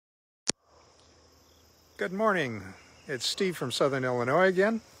Good morning. It's Steve from Southern Illinois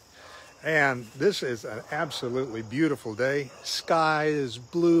again, and this is an absolutely beautiful day. Sky is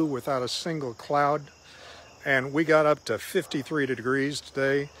blue without a single cloud, and we got up to 53 degrees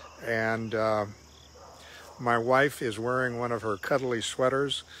today, and my wife is wearing one of her cuddly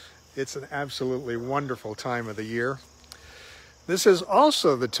sweaters. It's an absolutely wonderful time of the year. This is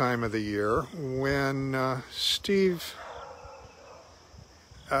also the time of the year when Steve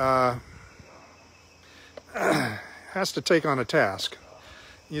has to take on a task.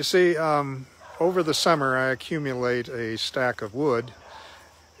 You see, over the summer I accumulate a stack of wood,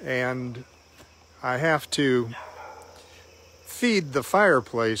 and I have to feed the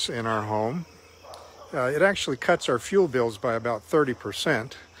fireplace in our home. It actually cuts our fuel bills by about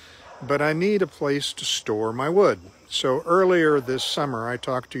 30%, but I need a place to store my wood. So earlier this summer I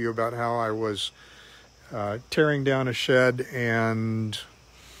talked to you about how I was tearing down a shed and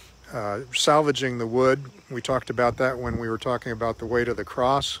salvaging the wood. We talked about that when we were talking about the weight of the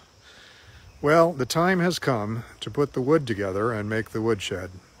cross. Well, the time has come to put the wood together and make the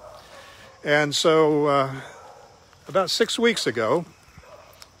woodshed. And so about 6 weeks ago,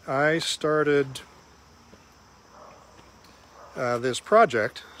 I started this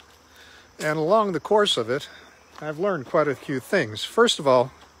project, and along the course of it, I've learned quite a few things. First of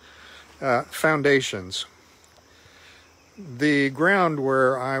all, foundations. The ground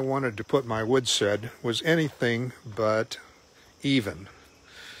where I wanted to put my woodshed was anything but even.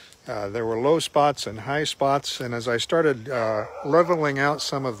 There were low spots and high spots, and as I started leveling out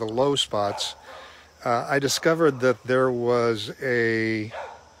some of the low spots, I discovered that there was this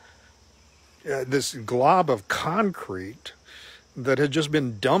glob of concrete that had just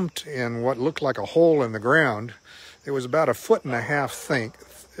been dumped in what looked like a hole in the ground. It was about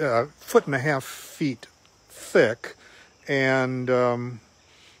 1.5 feet thick, and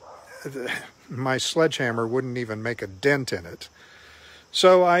my sledgehammer wouldn't even make a dent in it.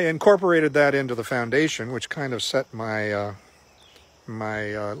 So I incorporated that into the foundation, which kind of set my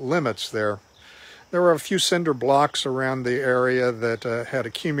limits there. There were a few cinder blocks around the area that had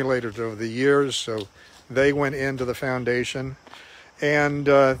accumulated over the years, so they went into the foundation. And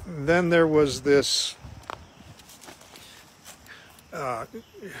then there was this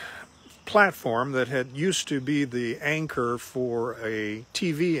platform that had used to be the anchor for a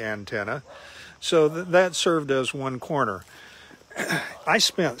TV antenna, so that served as one corner. I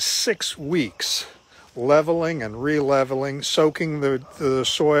spent 6 weeks leveling and re-leveling, soaking the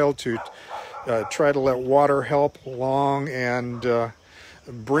soil to try to let water help along, and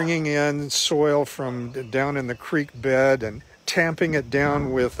bringing in soil from down in the creek bed and tamping it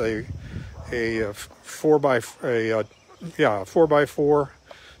down with a 4x4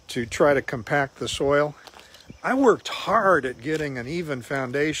 to try to compact the soil. I worked hard at getting an even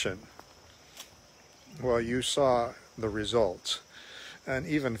foundation. Well, you saw the results. An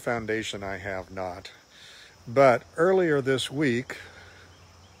even foundation I have not. But earlier this week,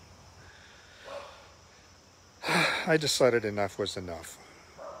 I decided enough was enough.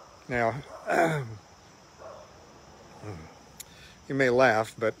 Now, you may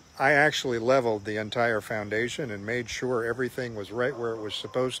laugh, but I actually leveled the entire foundation and made sure everything was right where it was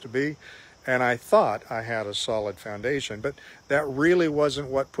supposed to be. And I thought I had a solid foundation, but that really wasn't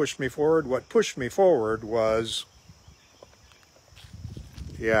what pushed me forward. What pushed me forward was,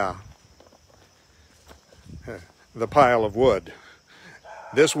 the pile of wood.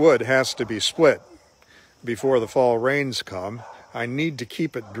 This wood has to be split before the fall rains come. I need to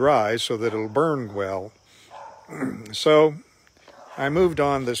keep it dry so that it'll burn well. So I moved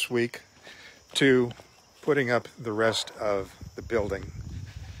on this week to putting up the rest of the building.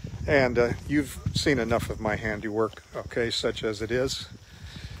 And you've seen enough of my handiwork, okay, such as it is.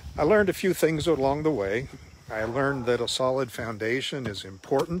 I learned a few things along the way. I learned that a solid foundation is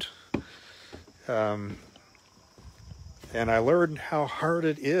important. And I learned how hard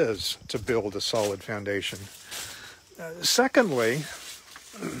it is to build a solid foundation. Secondly,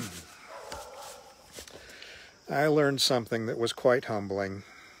 I learned something that was quite humbling.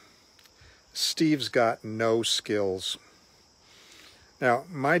 Steve's got no skills. Now,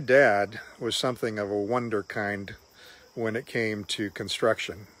 my dad was something of a wonder kind when it came to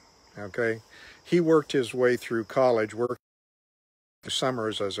construction, okay? He worked his way through college, worked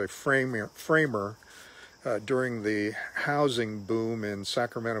summers as a framer during the housing boom in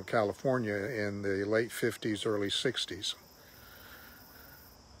Sacramento, California in the late 50s, early 60s.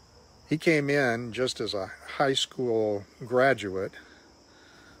 He came in just as a high school graduate,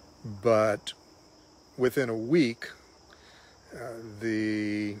 but within a week,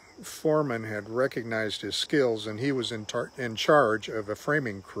 the foreman had recognized his skills, and he was in charge of a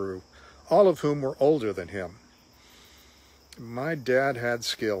framing crew all of whom were older than him. My dad had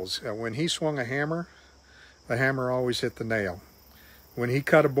skills. When he swung a hammer, the hammer always hit the nail. When he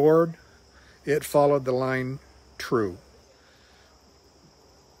cut a board, it followed the line true.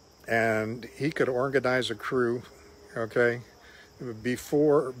 And he could organize a crew, okay?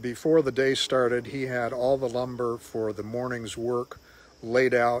 Before the day started, he had all the lumber for the morning's work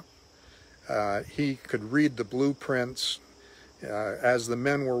laid out. He could read the blueprints. As the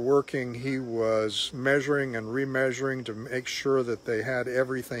men were working, he was measuring and remeasuring to make sure that they had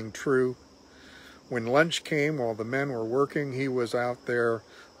everything true. When lunch came, while the men were working, he was out there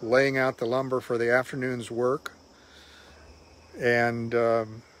laying out the lumber for the afternoon's work. And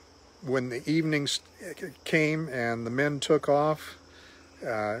when the evenings came and the men took off,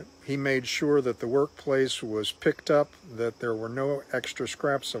 he made sure that the workplace was picked up, that there were no extra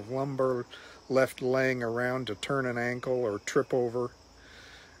scraps of lumber left laying around to turn an ankle or trip over.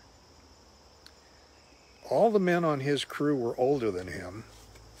 All the men on his crew were older than him,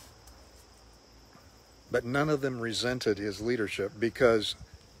 but none of them resented his leadership because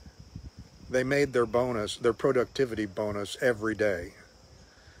they made their productivity bonus every day.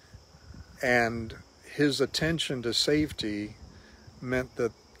 And his attention to safety meant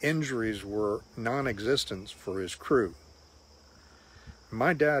that injuries were non-existent for his crew.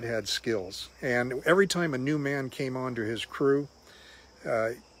 My dad had skills, and every time a new man came onto his crew,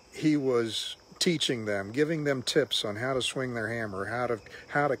 he was teaching them, giving them tips on how to swing their hammer,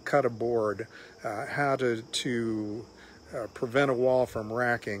 how to cut a board, how to prevent a wall from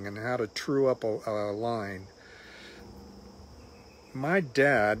racking, and how to true up a line. My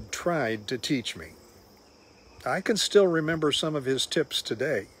dad tried to teach me. I can still remember some of his tips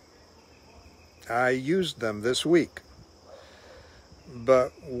today. I used them this week.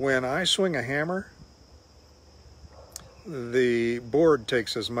 But when I swing a hammer, the board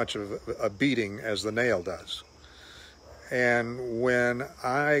takes as much of a beating as the nail does. And when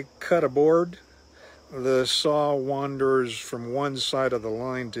I cut a board, the saw wanders from one side of the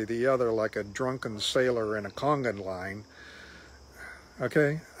line to the other like a drunken sailor in a conga line.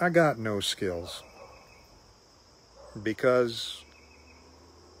 Okay, I got no skills. Because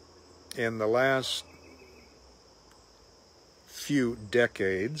in the last few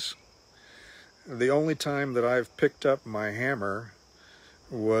decades, the only time that I've picked up my hammer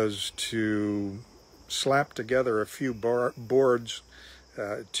was to slap together a few boards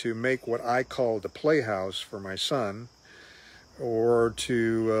to make what I called a playhouse for my son, or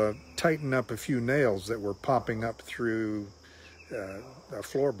to tighten up a few nails that were popping up through a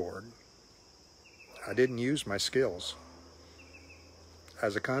floorboard. I didn't use my skills.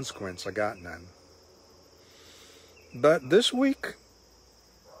 As a consequence, I got none. But this week,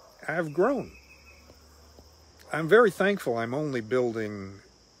 I've grown. I'm very thankful I'm only building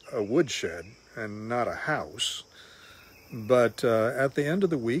a woodshed and not a house. But at the end of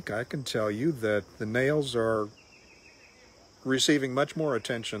the week, I can tell you that the nails are receiving much more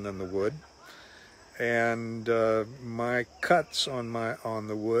attention than the wood. And my cuts on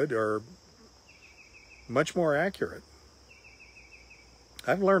the wood are much more accurate.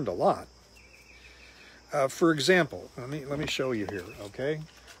 I've learned a lot. For example, let me show you here, okay?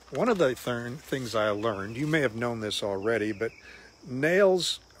 One of the things I learned, you may have known this already, but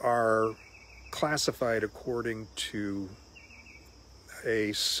nails are classified according to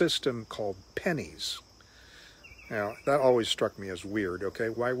a system called pennies. Now, that always struck me as weird, okay?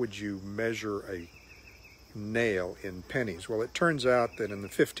 Why would you measure a nail in pennies? Well, it turns out that in the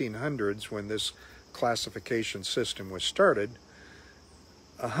 1500s, when this classification system was started,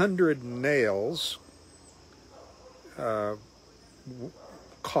 100 nails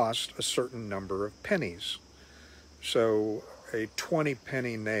cost a certain number of pennies. So a 20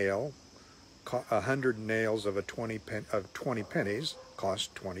 penny nail, 100 nails of 20 pennies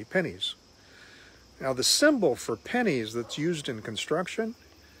cost 20 pennies. Now the symbol for pennies that's used in construction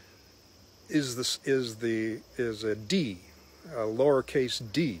is a D, a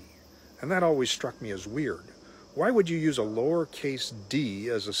lowercase d, and that always struck me as weird. Why would you use a lowercase d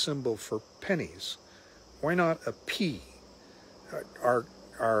as a symbol for pennies? Why not a P? Are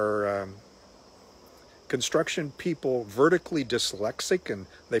construction people vertically dyslexic and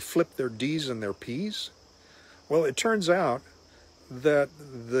they flip their D's and their P's? Well, it turns out that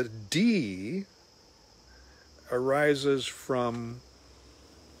the D arises from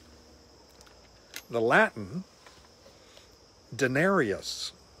the Latin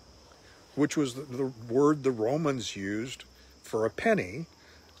denarius, which was the word the Romans used for a penny,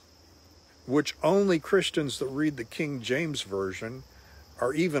 which only Christians that read the King James Version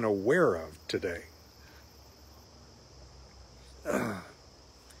are even aware of today.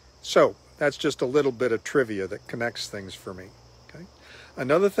 So, That's just a little bit of trivia that connects things for me. Okay.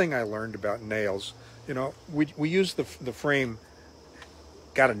 Another thing I learned about nails, you know, we use the frame,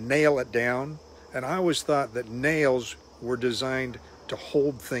 got to nail it down, and I always thought that nails were designed to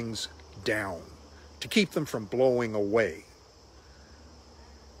hold things down, to keep them from blowing away.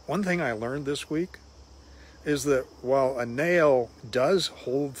 One thing I learned this week is that while a nail does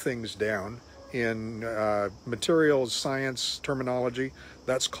hold things down, in materials science terminology,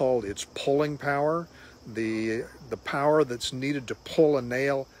 that's called its pulling power, the power that's needed to pull a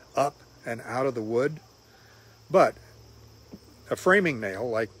nail up and out of the wood. But a framing nail,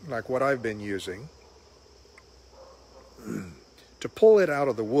 like what I've been using, to pull it out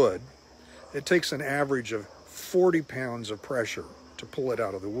of the wood, it takes an average of 40 pounds of pressure to pull it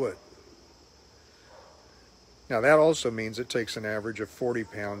out of the wood. Now that also means it takes an average of 40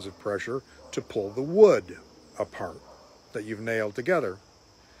 pounds of pressure to pull the wood apart that you've nailed together.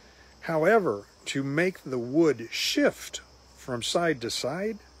 However, to make the wood shift from side to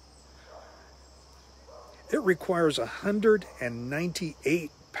side, it requires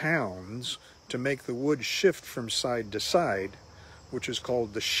 198 pounds to make the wood shift from side to side, which is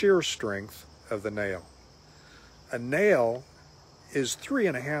called the shear strength of the nail. A nail is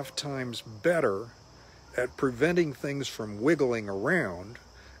 3.5 times better at preventing things from wiggling around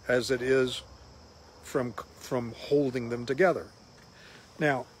as it is from holding them together.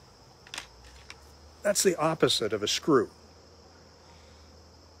 Now, that's the opposite of a screw.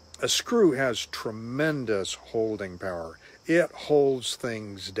 A screw has tremendous holding power. It holds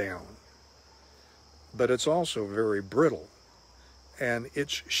things down. But it's also very brittle. And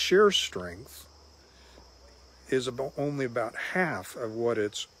its shear strength is only about half of what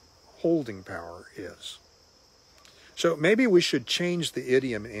its holding power is. So maybe we should change the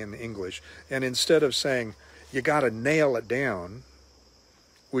idiom in English, and instead of saying, you got to nail it down,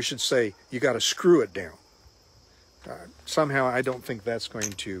 we should say, you got to screw it down. Somehow I don't think that's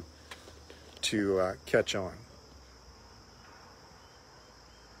going to catch on.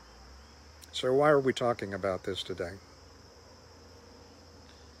 So why are we talking about this today?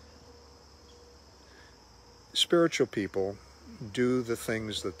 Spiritual people do the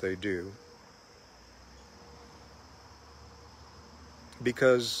things that they do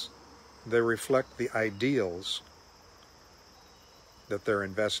because they reflect the ideals that they're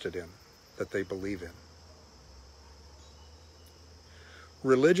invested in, that they believe in.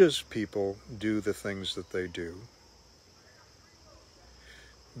 Religious people do the things that they do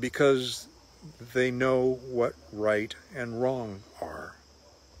because they know what right and wrong are.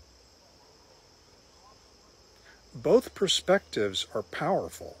 Both perspectives are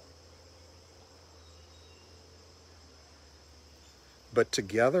powerful, but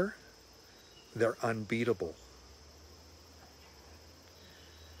together they're unbeatable.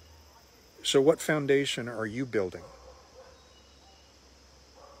 So what foundation are you building?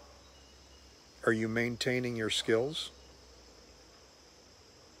 Are you maintaining your skills?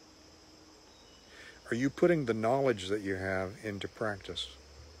 Are you putting the knowledge that you have into practice?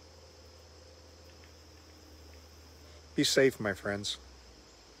 Be safe, my friends.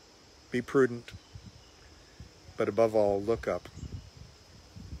 Be prudent. But above all, look up.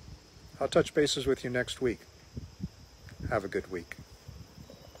 I'll touch bases with you next week. Have a good week.